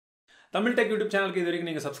Tamil tech YouTube சேனலுக்கு இது வரைக்கும்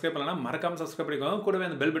நீங்கள் சப்ஸ்கிரைப் பண்ணலாம் மறக்காம சப்ஸ்கிரைப் பண்ணிக்கோங்க. கூடவே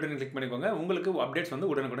அந்த பெல் பட்டனை கிளிக் பண்ணிக்கோங்க. உங்களுக்கு அப்டேட்ஸ் வந்து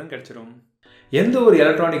உடனுக்குடன் கிடைச்சிரும். எந்த ஒரு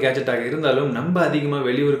எலக்ட்ரானிக் கேஜெட்டாக இருந்தாலும் நம்ம அதிகமாக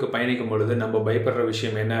வெளியூருக்கு பயணிக்கும் பொழுது நம்ம பயப்படுற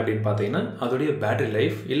விஷயம் என்ன அப்படின்னு பார்த்தீங்கன்னா அதோடைய பேட்டரி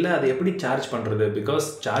லைஃப், இல்லை அதை எப்படி சார்ஜ் பண்ணுறது. பிகாஸ்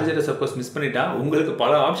சார்ஜரை சப்போஸ் மிஸ் பண்ணிட்டா உங்களுக்கு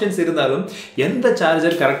பல ஆப்ஷன்ஸ் இருந்தாலும் எந்த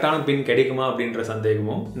சார்ஜர் கரெக்டான பின் கிடைக்குமா அப்படின்ற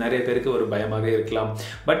சந்தேகமும் நிறைய பேருக்கு ஒரு பயமாக இருக்கலாம்.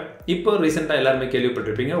 பட் இப்போ ரீசெண்டாக எல்லாருமே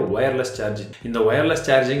கேள்விப்பட்டிருப்பீங்க ஒயர்லெஸ் சார்ஜிங். இந்த ஒயர்லெஸ்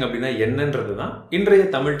சார்ஜிங் அப்படின்னா என்னன்றது தான் இன்றைய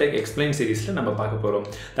தமிழ் டெக் எக்ஸ்பிளைன் சீரீஸில் நம்ம பார்க்க போகிறோம்.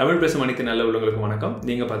 தமிழ் பேசும் அனைத்து நல்ல உள்ளவங்களுக்கு வணக்கம்.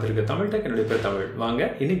 நீங்கள் பார்த்துருக்க தமிழ் டெக், என்னுடைய பேர் தமிழ். வாங்க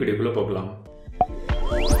இன்னைக்கு வீடியோக்குள்ளே போகலாம்.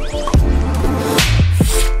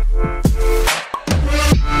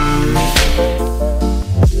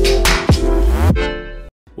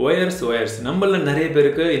 ஒயர்ஸ் நம்மள நிறைய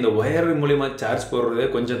பேருக்கு இந்த ஒயர் மூலிமா சார்ஜ் போடுறது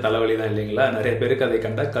கொஞ்சம் தலைவலி தான் இல்லைங்களா? நிறைய பேருக்கு அதை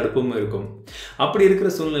கண்டால் கடுப்பும் இருக்கும். அப்படி இருக்கிற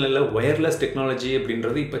சூழ்நிலையில் ஒயர்லெஸ் டெக்னாலஜி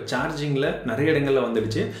அப்படின்றது இப்போ சார்ஜிங்கில் நிறைய இடங்களில்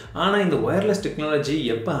வந்துடுச்சு. ஆனால் இந்த ஒயர்லெஸ் டெக்னாலஜி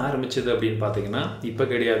எப்போ ஆரம்பிச்சது அப்படின்னு பார்த்தீங்கன்னா இப்போ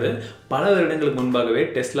கிடையாது, பல வருடங்களுக்கு முன்பாகவே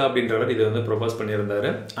டெஸ்லா அப்படின்றவர் இதை வந்து ப்ரொபோஸ் பண்ணியிருந்தார்.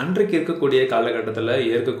 அன்றைக்கு இருக்கக்கூடிய காலகட்டத்தில்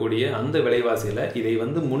ஏற்கக்கூடிய அந்த விலைவாசியில் இதை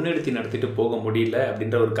வந்து முன்னெடுத்து நடத்திட்டு போக முடியல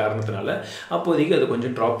அப்படின்ற ஒரு காரணத்தினால அப்போதைக்கு அதை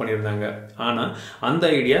கொஞ்சம் ட்ராப் பண்ணியிருந்தாங்க. ஆனால் அந்த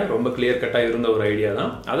ஐடியா ரொம்ப கிளியர் கட்டாக இருந்த ஒரு ஐடியா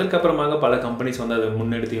தான். அதற்கப்புறமாக பல கம்பெனிஸ் வந்து அதை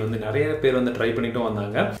முன்னெடுத்து வந்து நிறைய பேர் வந்து ட்ரை பண்ணிட்டும்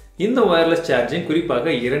வந்தாங்க. இந்த ஒயர்லெஸ் சார்ஜிங்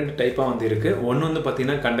குறிப்பாக 2 டைப்பாக வந்து இருக்குது. ஒன்று வந்து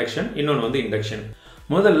பார்த்தீங்கன்னா கண்டக்ஷன், இன்னொன்று வந்து இண்டக்ஷன்.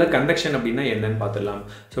 முதல்ல கண்டக்ஷன் அப்படின்னா என்னன்னு பார்த்துடலாம்.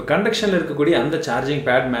 ஸோ கண்டக்ஷனில் இருக்கக்கூடிய அந்த சார்ஜிங்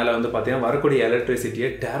பேட் மேலே வந்து பார்த்தீங்கன்னா வரக்கூடிய எலக்ட்ரிசிட்டியை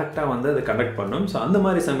டேரெக்டாக வந்து அதை கண்டக்ட் பண்ணும். ஸோ அந்த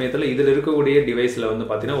மாதிரி சமயத்தில் இதில் இருக்கக்கூடிய டிவைஸில் வந்து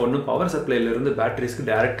பார்த்தீங்கன்னா ஒன்று பவர் சப்ளைலேருந்து பேட்டரிஸ்க்கு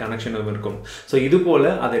டேரெக்ட் கனெக்ஷனும் இருக்கும். ஸோ இது போல்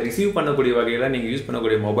அதை ரிசீவ் பண்ணக்கூடிய வகையில் நீங்கள் யூஸ்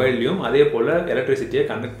பண்ணக்கூடிய மொபைல்லையும் அதே போல் எலக்ட்ரிசிட்டியை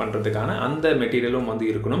கண்டக்ட் பண்ணுறதுக்கான அந்த மெட்டீரியலும் வந்து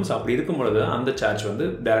இருக்கணும். ஸோ அப்படி இருக்கும் பொழுது அந்த சார்ஜ் வந்து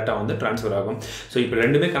டேரெக்டாக வந்து ட்ரான்ஸ்ஃபர் ஆகும். ஸோ இப்போ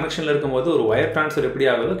ரெண்டுமே கனெக்ஷனில் இருக்கும்போது ஒரு ஒயர் ட்ரான்ஸ்ஃபர்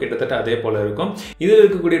எப்படி ஆகுதோ கிட்டத்தட்ட அதே போல் இருக்கும். இதில்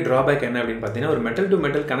இருக்கக்கூடிய ட்ராபேக் என்ன அப்படின்னு பார்த்தீங்கன்னா ஒரு மெட்டல் டு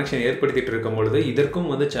மெட்டல் கனெக்ஷன் ஏற்படுத்திட்டு இருக்கும் பொழுது இதற்கும்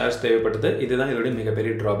வந்து சார்ஜ் தேவைப்படுது. இதுதான் இதோட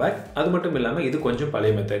மிகப்பெரிய ட்ராபேக். அது மட்டும் இல்லாமல் இது கொஞ்சம்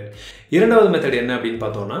பழைய மெத்தட். இரண்டாவது மெத்தட் என்ன அப்படின்னு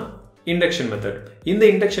பார்த்தோம்னா இண்டக்ஷன் மெத்தட். இந்த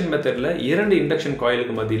இண்டக்ஷன் மெத்தடில் 2 இண்டக்ஷன்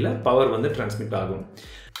காயிலுக்கு மத்தியில் பவர் வந்து டிரான்ஸ்மிட் ஆகும்.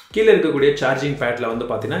 கீழே இருக்கக்கூடிய சார்ஜிங் பேட்டில் வந்து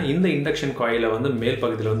பார்த்தீங்கன்னா இந்த இண்டக்ஷன் காயிலை வந்து மேல்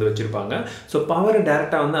பகுதியில் வந்து வச்சுருப்பாங்க. ஸோ பவரை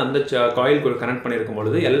டேரெக்டாக வந்து அந்த காயில் கூட கனெக்ட் பண்ணியிருக்கும்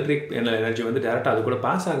பொழுது எலக்ட்ரிக் எனர்ஜி வந்து டேரெக்டாக அது கூட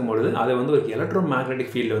பாஸ் ஆகும்பொழுது அதை வந்து ஒரு எலக்ட்ரோ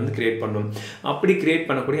மேக்னெட்டிக் ஃபீல்டை வந்து கிரியேட் பண்ணும். அப்படி கிரியேட்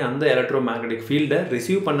பண்ணக்கூடிய அந்த எலக்ட்ரோ மேக்னெட்டிக் ஃபீல்டை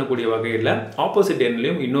ரிசீவ் பண்ணக்கூடிய வகையில் ஆப்போசிட்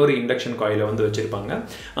எண்ட்லையும் இன்னொரு இண்டக்ஷன் காயிலை வந்து வச்சுருப்பாங்க.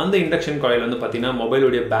 அந்த இண்டக்ஷன் காயில் வந்து பார்த்தீங்கன்னா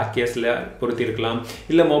மொபைலுடைய பேக் கேஸில் பொருத்தி இருக்கலாம்,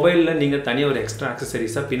 இல்லை மொபைலில் நீங்கள் தனியாக ஒரு எக்ஸ்ட்ரா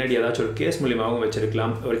ஆக்சசரிஸாக பின்னாடி ஏதாச்சும் ஒரு கேஸ் மூலியமாகவும்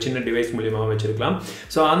வச்சிருக்கலாம், ஒரு சின்ன டிவைஸ் மூலியமாகவும் வச்சிருக்கலாம்.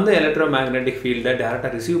 ஸோ அந்த எலக்ட்ரோ மேக்னெட்டிக் ஃபீல்டை டேரெக்டாக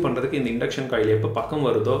ரிசீவ் பண்ணுறதுக்கு இந்த இண்டக்ஷன் காயில் எப்போ பக்கம்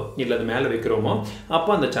வருதோ இல்லை அது மேலே வைக்கிறோமோ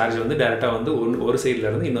அப்போ அந்த சார்ஜ் வந்து டேரெக்டாக வந்து ஒரு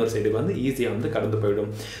சைட்லேருந்து இன்னொரு சைடுக்கு வந்து ஈஸியாக வந்து கடந்து போயிடும்.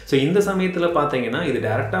 ஸோ இந்த சமயத்தில் பார்த்தீங்கன்னா இது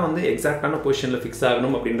டேரெக்டாக வந்து எக்ஸாக்டான பொசிஷனில் ஃபிக்ஸ்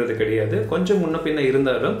ஆகணும் அப்படின்றது கிடையாது. கொஞ்சம் முன்ன பின்ன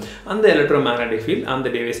இருந்தாலும் அந்த எலக்ட்ரோ மேக்னெட்டிக் ஃபீல்ட் அந்த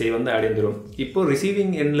டிவைஸை வந்து அடைந்துடும். இப்போ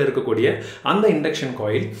ரிசீவிங் எண்டில் இருக்கக்கூடிய அந்த இண்டக்ஷன்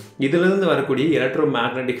காயில் இதிலிருந்து வரக்கூடிய எலக்ட்ரோ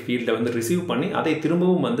மேக்னெட்டிக் ஃபீல்டை வந்து ரிசீவ் பண்ணி அதை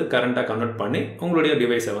திரும்பவும் வந்து கரண்ட்டாக கன்வெர்ட் பண்ணி உங்களுடைய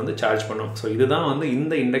டிவைஸை வந்து சார்ஜ் பண்ணும். ஸோ இதுதான் வந்து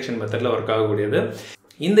இந்த இண்டக்ஷன் மெத்தடில் ஒர்க் ஆகக்கூடியது.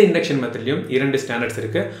 இந்த இண்டக்ஷன் மெத்தட்லையும் 2 ஸ்டாண்டர்ட்ஸ்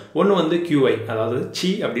இருக்குது. ஒன்று வந்து QI, அதாவது சி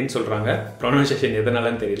அப்படின்னு சொல்கிறாங்க, ப்ரொனன்சியேஷன்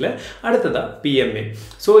எதனாலன்னு தெரியல. அடுத்ததாக PMA.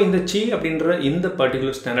 ஸோ இந்த சி அப்படின்ற இந்த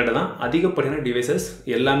பர்டிகுலர் ஸ்டாண்டர்டை தான் அதிகப்படியான டிவைசஸ்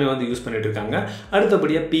எல்லாமே வந்து யூஸ் பண்ணிட்டு இருக்காங்க.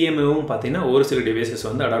 அடுத்தபடியாக PMAவும் பார்த்தீங்கன்னா ஒரு சில டிவைசஸ்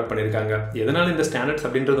வந்து அடாப்ட் பண்ணியிருக்காங்க. எதனால் இந்த ஸ்டாண்டர்ட்ஸ்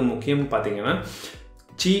அப்படின்றது முக்கியம்னு பார்த்தீங்கன்னா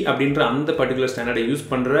சி அப்படின்ற அந்த பர்டிகுலர் ஸ்டாண்டர்டை யூஸ்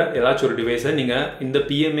பண்ணுற ஏதாச்சும் ஒரு டிவைஸை நீங்கள் இந்த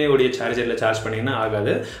PMA உடைய சார்ஜரில் சார்ஜ் பண்ணிங்கன்னா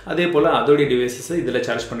ஆகாது. அதே போல் அதோடைய டிவைஸஸ் இதில்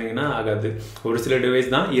சார்ஜ் பண்ணிங்கன்னா ஆகாது. ஒரு சில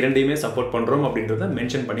டிவைஸ் தான் இரண்டையுமே சப்போர்ட் பண்ணுறோம் அப்படின்றத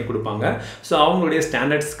மென்ஷன் பண்ணி கொடுப்பாங்க. ஸோ அவங்களுடைய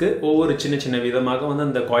ஸ்டாண்டர்ட்ஸ்க்கு ஒவ்வொரு சின்ன சின்ன விதமாக வந்து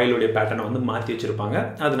அந்த காயிலுடைய பேட்டர்னை வந்து மாற்றி வச்சுருப்பாங்க.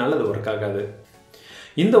 அதனால அது ஒர்க் ஆகாது.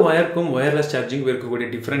 இந்த ஒயருக்கும் ஒயர்லெஸ் சார்ஜிங் இருக்கக்கூடிய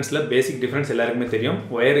டிஃப்ரென்ஸில் பேசிக் டிஃப்ரென்ஸ் எல்லாருக்குமே தெரியும்.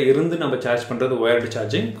 ஒயர் இருந்து நம்ம சார்ஜ் பண்ணுறது ஒயர்டு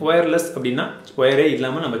சார்ஜிங், ஒயர்லெஸ் அப்படின்னா ஒயரே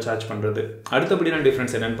இல்லாமல் நம்ம சார்ஜ் பண்ணுறது. அடுத்தபடியான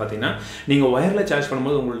டிஃப்ரென்ஸ் என்னென்னு பார்த்தீங்கன்னா நீங்கள் ஒயரில் சார்ஜ்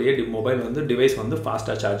பண்ணும்போது உங்களுடைய மொபைல் வந்து டிவைஸ் வந்து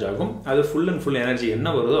ஃபாஸ்ட்டாக சார்ஜ் ஆகும். அது ஃபுல் அண்ட் ஃபுல் எனர்ஜி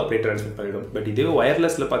என்ன வருதோ அப்படியே ட்ரான்ஸ்மிட் பண்ணிடும். பட் இதுவே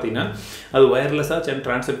ஒயர்லெஸில் பார்த்தீங்கன்னா அது ஒயர்லெஸ்ஸாக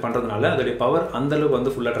ட்ரான்ஸ்மிட் பண்ணுறதுனால அதோடைய பவர் அந்தளவுக்கு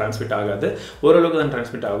வந்து ஃபுல்லாக ட்ரான்ஸ்மிட் ஆகாது, ஓரளவுக்கு தான்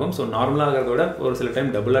ட்ரான்ஸ்மிட் ஆகும். ஸோ நார்மலாக ஆகிறத விட ஒரு சில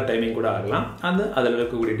டைம் டபுளாக டைமிங் கூட ஆகலாம். அது அதில்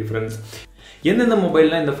இருக்கக்கூடிய டிஃப்ரென்ஸ். எந்தெந்த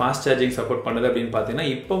மொபைலில் இந்த ஃபாஸ்ட் சார்ஜிங் சப்போர்ட் பண்ணுது அப்படின்னு பார்த்தீங்கன்னா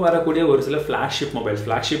இப்போ வரக்கூடிய ஒரு சில ஃப்ளாக்ஷிப் மொபைல்ஸ்,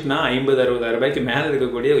 ஃப்ளாக்ஷிப்னா 50-60 ரூபாய்க்கு மேலே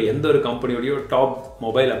இருக்கக்கூடிய எந்த ஒரு கம்பெனியோடைய டாப்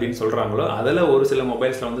மொபைல் அப்படின்னு சொல்கிறாங்களோ அதில் ஒரு சில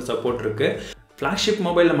மொபைல்ஸில் வந்து சப்போர்ட் இருக்குது. ஃப்ளாக்ஷிப்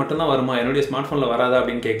மொபைலில் மட்டும்தான் வருமா, என்னுடைய ஸ்மார்ட் ஃபோனில் வராதா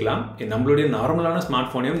அப்படின்னு கேட்கலாம். நம்மளுடைய நார்மலான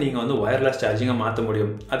ஸ்மார்ட் ஃபோனையும் நீங்கள் வந்து ஒயர்லெஸ் சார்ஜிங்காக மாற்ற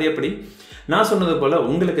முடியும். அது எப்படி? நான் சொன்னது போல்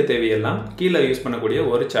உங்களுக்கு தேவையெல்லாம் கீழே யூஸ் பண்ணக்கூடிய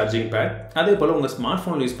ஒரு சார்ஜிங் பேட், அதே போல் உங்கள் ஸ்மார்ட்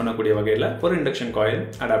ஃபோனில் யூஸ் பண்ணக்கூடிய வகையில் ஒரு இண்டக்ஷன் காயில்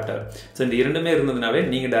அடாப்டர். ஸோ இந்த இரண்டுமே இருந்ததுனாவே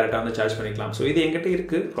நீங்கள் டேரெக்டாக வந்து சார்ஜ் பண்ணிக்கலாம். ஸோ இது என்கிட்ட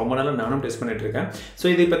இருக்குது, ரொம்ப நாளாக நானும் டெஸ்ட் பண்ணிட்டு இருக்கேன். ஸோ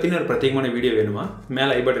இதை பற்றின ஒரு பிரத்யேகமான வீடியோ வேணுமா,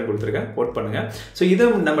 மேலே ஐ பட்டன் கொடுத்துருக்கேன், போட் பண்ணுங்கள். ஸோ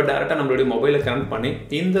இதை நம்ம டேரெக்டாக நம்மளுடைய மொபைலை கனெக்ட் பண்ணி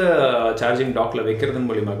இந்த சார்ஜிங் டாக்கில் வைக்கிறதன்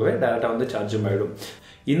மூலியமாகவே டேரெக்டாக வந்து சார்ஜும் ஆகிடும்.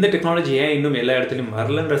 இந்த டெக்னாலஜி ஏன் இன்னும் எல்லா இடத்துலையும்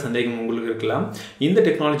வரலன்ற சந்தேகம் உங்களுக்கு இருக்கலாம். இந்த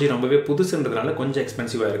டெக்னாலஜி ரொம்பவே புதுசுன்றதுனால கொஞ்சம்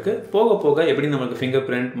எக்ஸ்பென்சிவாக இருக்குது. போக போக எப்படி நமக்கு ஃபிங்கர்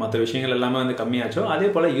பிரிண்ட் மற்ற விஷயங்கள் எல்லாமே வந்து கம்மியாச்சோ அதே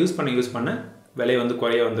போல் யூஸ் பண்ண விலை வந்து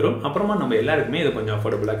குறைய வந்துடும். அப்புறமா நம்ம எல்லாருக்குமே இது கொஞ்சம்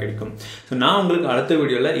அஃபோர்டபுளாக கிடைக்கும். ஸோ நான் உங்களுக்கு அடுத்த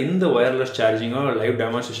வீடியோவில் இந்த ஒயர்லெஸ் சார்ஜிங்கோ லைவ்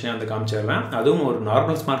டெமான்ஸ்ட்ரேஷன் வந்து காமிச்சிடுறேன். அதுவும் ஒரு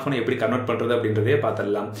நார்மல் ஸ்மார்ட் ஃபோனை எப்படி கன்வெர்ட் பண்ணுறது அப்படின்றதே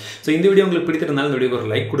பார்த்துடலாம். ஸோ இந்த வீடியோ உங்களுக்கு பிடித்திருந்தாலும் இந்த வீடியோக்கு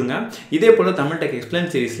ஒரு லைக் கொடுங்க. இதே போல் தமிழ் டெக் எக்ஸ்பிளைன்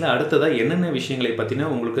சீரிஸில் அடுத்ததாக என்னென்ன விஷயங்களை பற்றினா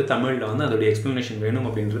உங்களுக்கு தமிழில் வந்து அதோடைய எக்ஸ்பிளனேஷன் வேணும்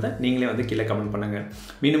அப்படின்றத நீங்களே வந்து கீழே கமெண்ட் பண்ணுங்கள்.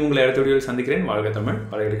 மீண்டும் உங்களை அடுத்த வீடியோவில் சந்திக்கிறேன். வாழ்க தமிழ்,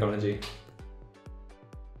 வளர்க டெக்னாலஜி.